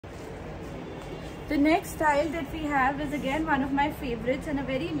The next style that we have is again one of my favorites and a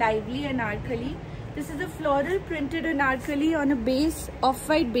very lively anarkali. This is a floral printed anarkali on a base,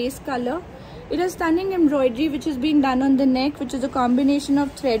 off-white base color. It has stunning embroidery which is being done on the neck, which is a combination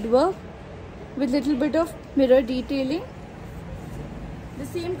of thread work with little bit of mirror detailing. The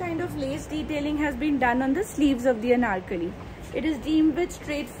same kind of lace detailing has been done on the sleeves of the anarkali. It is deemed with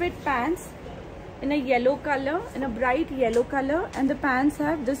straight fit pants in a yellow color, in a bright yellow color, and the pants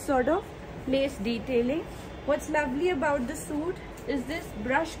have this sort of lace detailing. What's lovely about the suit is this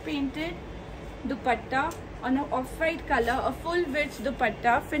brush painted dupatta on an off-white color, a full width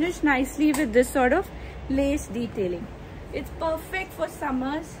dupatta finished nicely with this sort of lace detailing. It's perfect for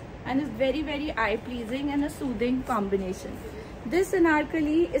summers and is very eye-pleasing and a soothing combination. This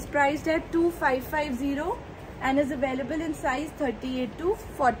anarkali is priced at 2550 and is available in size 38 to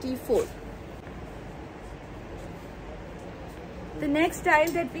 44. The next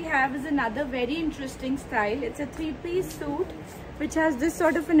style that we have is another very interesting style. It's a three-piece suit which has this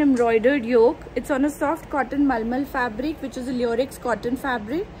sort of an embroidered yoke. It's on a soft cotton malmal fabric, which is a lurex cotton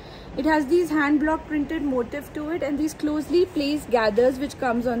fabric. It has these hand block printed motif to it and these closely placed gathers which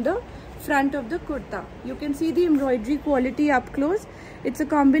comes on the front of the kurta. You can see the embroidery quality up close. It's a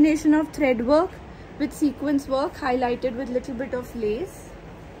combination of thread work with sequence work highlighted with little bit of lace.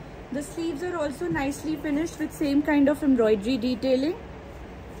 The sleeves are also nicely finished with same kind of embroidery detailing.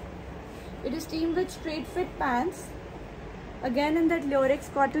 It is teamed with straight fit pants, again in that lurex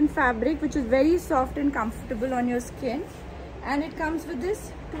cotton fabric which is very soft and comfortable on your skin. And it comes with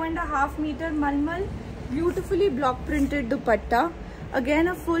this 2.5 meter malmal beautifully block printed dupatta, again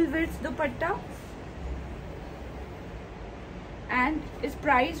a full width dupatta, and is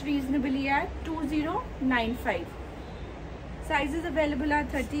priced reasonably at 2095. Sizes available are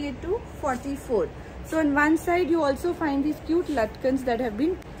 38 to 44. So on one side you also find these cute latkans that have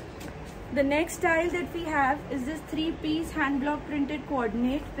been. The next style that we have is this three-piece hand block printed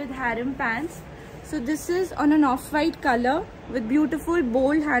coordinate with harem pants. So this is on an off-white color with beautiful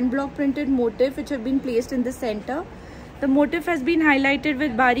bold hand block printed motif which have been placed in the center. The motif has been highlighted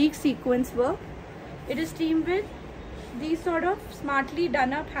with barik sequence work. It is teamed with these sort of smartly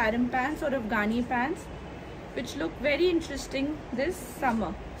done up harem pants or Afghani pants, which look very interesting this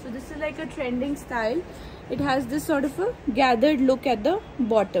summer. So this is like a trending style. It has this sort of a gathered look at the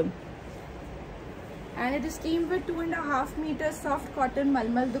bottom. And it is teamed with 2.5 meters soft cotton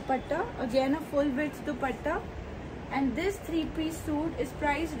malmal dupatta, again a full width dupatta. And this three-piece suit is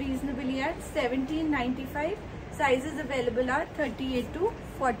priced reasonably at 1795. Sizes available are 38 to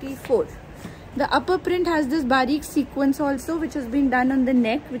 44. The upper print has this barik sequence also which has been done on the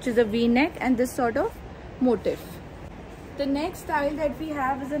neck, which is a V-neck, and this sort of motif. The next style that we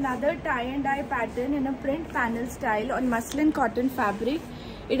have is another tie and dye pattern in a print panel style on muslin cotton fabric.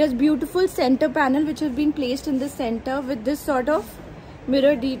 It has beautiful center panel which has been placed in the center with this sort of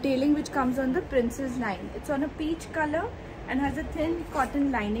mirror detailing which comes on the princess line. It's on a peach color and has a thin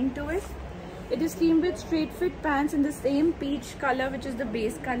cotton lining to it. It is teamed with straight fit pants in the same peach color which is the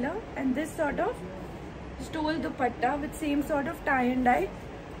base color, and this sort of stole dupatta with same sort of tie and dye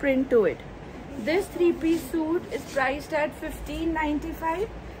print to it. This three-piece suit is priced at 1595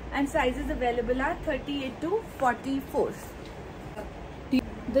 and sizes available are 38 to 44.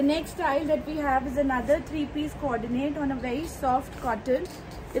 The next style that we have is another three-piece coordinate on a very soft cotton.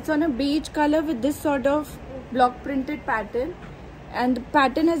 It's on a beige color with this sort of block printed pattern, and the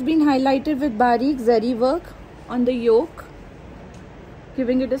pattern has been highlighted with barik zari work on the yoke,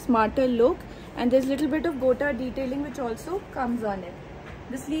 giving it a smarter look, and there's little bit of gota detailing which also comes on it.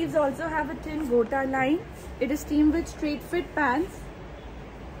 The sleeves also have a thin gota line. It is teamed with straight fit pants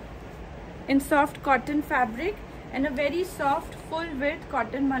in soft cotton fabric and a very soft full width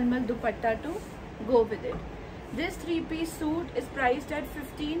cotton malmal dupatta to go with it. This three-piece suit is priced at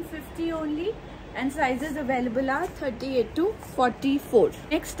 1550 only and sizes available are 38 to 44.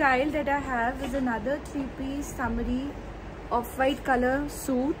 Next style that I have is another three-piece summery off-white color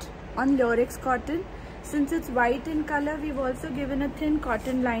suit on lurex cotton. Since it's white in color, we've also given a thin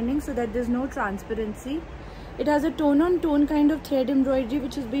cotton lining so that there's no transparency. It has a tone-on-tone kind of thread embroidery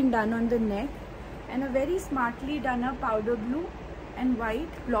which has been done on the neck and a very smartly done up powder blue and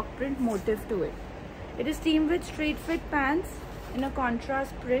white block print motif to it. It is teamed with straight fit pants in a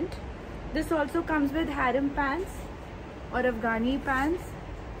contrast print. This also comes with harem pants or Afghani pants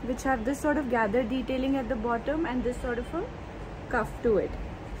which have this sort of gathered detailing at the bottom and this sort of a cuff to it.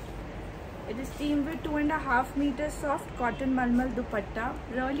 It is teamed with 2.5 meters soft cotton malmal dupatta,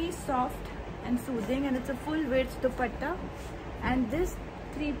 really soft and soothing, and it's a full width dupatta, and this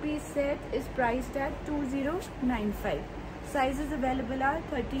three-piece set is priced at 2095. Sizes available are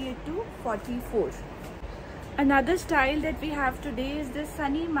 38 to 44. Another style that we have today is this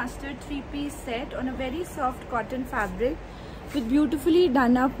sunny mustard 3-piece set on a very soft cotton fabric with beautifully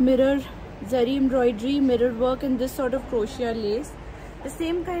done up mirror zari embroidery, mirror work, and this sort of crochet lace. The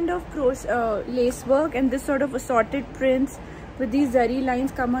same kind of lace work and this sort of assorted prints with these zari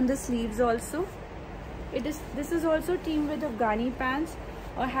lines come on the sleeves also. This is also teamed with Afghani pants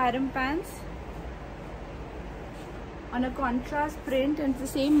or harem pants on a contrast print and the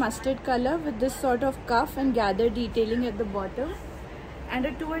same mustard color with this sort of cuff and gather detailing at the bottom, and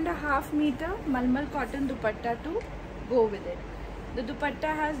a 2.5 meter malmal cotton dupatta to go with it. The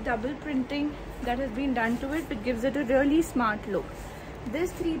dupatta has double printing that has been done to it, which gives it a really smart look.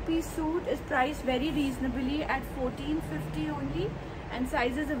 This 3-piece suit is priced very reasonably at $14.50 only, and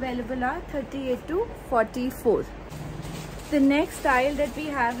sizes available are 38 to 44. The next style that we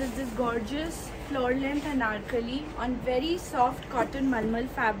have is this gorgeous floor length anarkali on very soft cotton malmal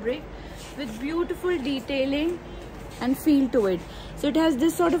fabric with beautiful detailing and feel to it. So it has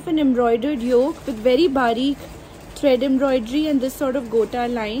this sort of an embroidered yoke with very bareek thread embroidery and this sort of gota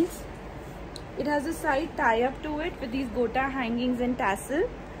lines. It has a side tie up to it with these gota hangings and tassel.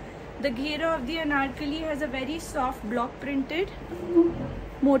 The ghera of the anarkali has a very soft block printed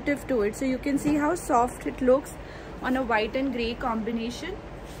motif to it. So you can see how soft it looks on a white and grey combination.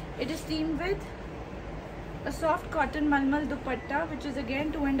 It is teamed with a soft cotton malmal dupatta, which is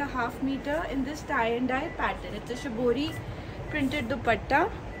again 2.5 meter in this tie and dye pattern. It's a shibori printed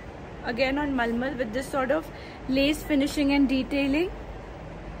dupatta again on malmal with this sort of lace finishing and detailing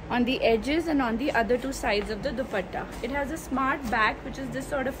on the edges and on the other two sides of the dupatta. It has a smart back, which is this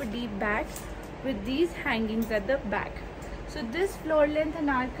sort of a deep back with these hangings at the back. So this floor length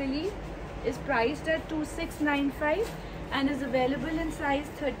anarkali is priced at $26.95 and is available in size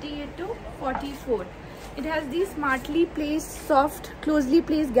 38 to 44. It has these smartly placed, soft, closely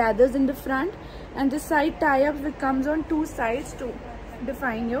placed gathers in the front and the side tie-up which comes on two sides to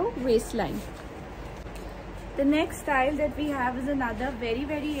define your waistline. The next style that we have is another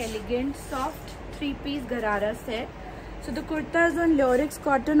very elegant soft 3-piece garara set. So the kurta is on lurex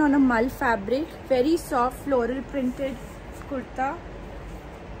cotton on a mull fabric, very soft floral printed kurta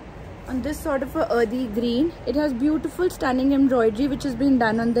on this sort of a earthy green. It has beautiful stunning embroidery which has been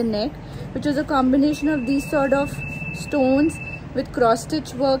done on the neck, which is a combination of these sort of stones with cross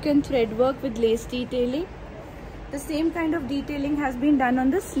stitch work and thread work with lace detailing. The same kind of detailing has been done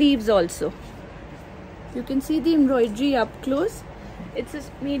on the sleeves also. You can see the embroidery up close. It's a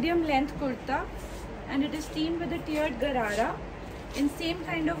medium length kurta and it is teamed with a tiered garara in same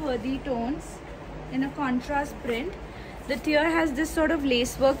kind of earthy tones in a contrast print. The tier has this sort of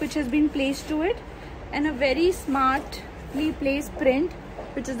lace work which has been placed to it and a very smartly placed print,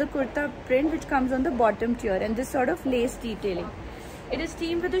 which is the kurta print which comes on the bottom tier, and this sort of lace detailing. It is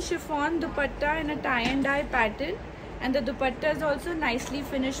teamed with a chiffon dupatta in a tie and dye pattern, and the dupatta is also nicely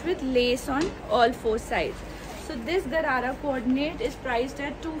finished with lace on all four sides. So this garara coordinate is priced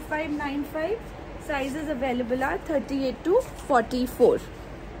at $25.95. Sizes available are 38 to 44.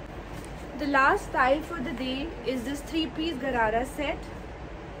 The last style for the day is this 3-piece garara set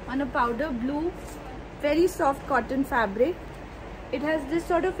on a powder blue, very soft cotton fabric. It has this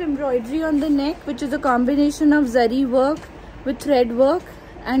sort of embroidery on the neck, which is a combination of zari work with thread work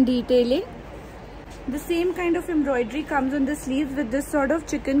and detailing. The same kind of embroidery comes on the sleeves with this sort of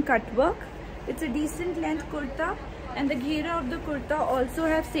chicken cut work. It's a decent length kurta, and the ghera of the kurta also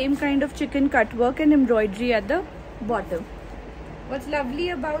have same kind of chicken cut work and embroidery at the bottom. What's lovely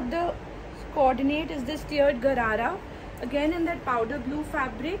about the coordinate is this tiered garara, again in that powder blue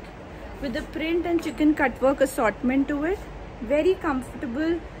fabric with the print and chicken cut work assortment to it. Very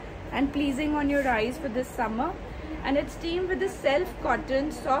comfortable and pleasing on your eyes for this summer, and it's teamed with the self cotton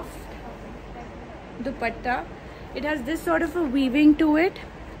soft dupatta. It has this sort of a weaving to it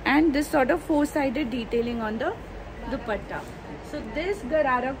and this sort of four-sided detailing on the dupatta. So this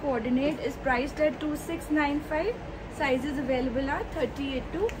garara coordinate is priced at $26.95. Sizes available are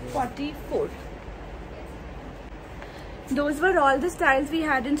 38 to 44. Those were all the styles we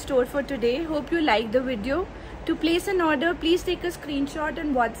had in store for today. Hope you liked the video. To place an order, please take a screenshot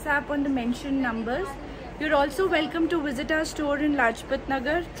and WhatsApp on the mentioned numbers. You're also welcome to visit our store in Lajpat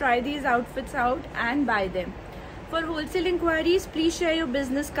Nagar, try these outfits out and buy them. For wholesale inquiries, please share your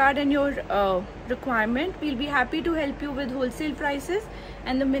business card and your requirement. We'll be happy to help you with wholesale prices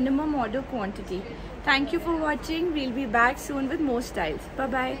and the minimum order quantity. Thank you for watching. We'll be back soon with more styles.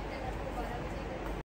 Bye-bye.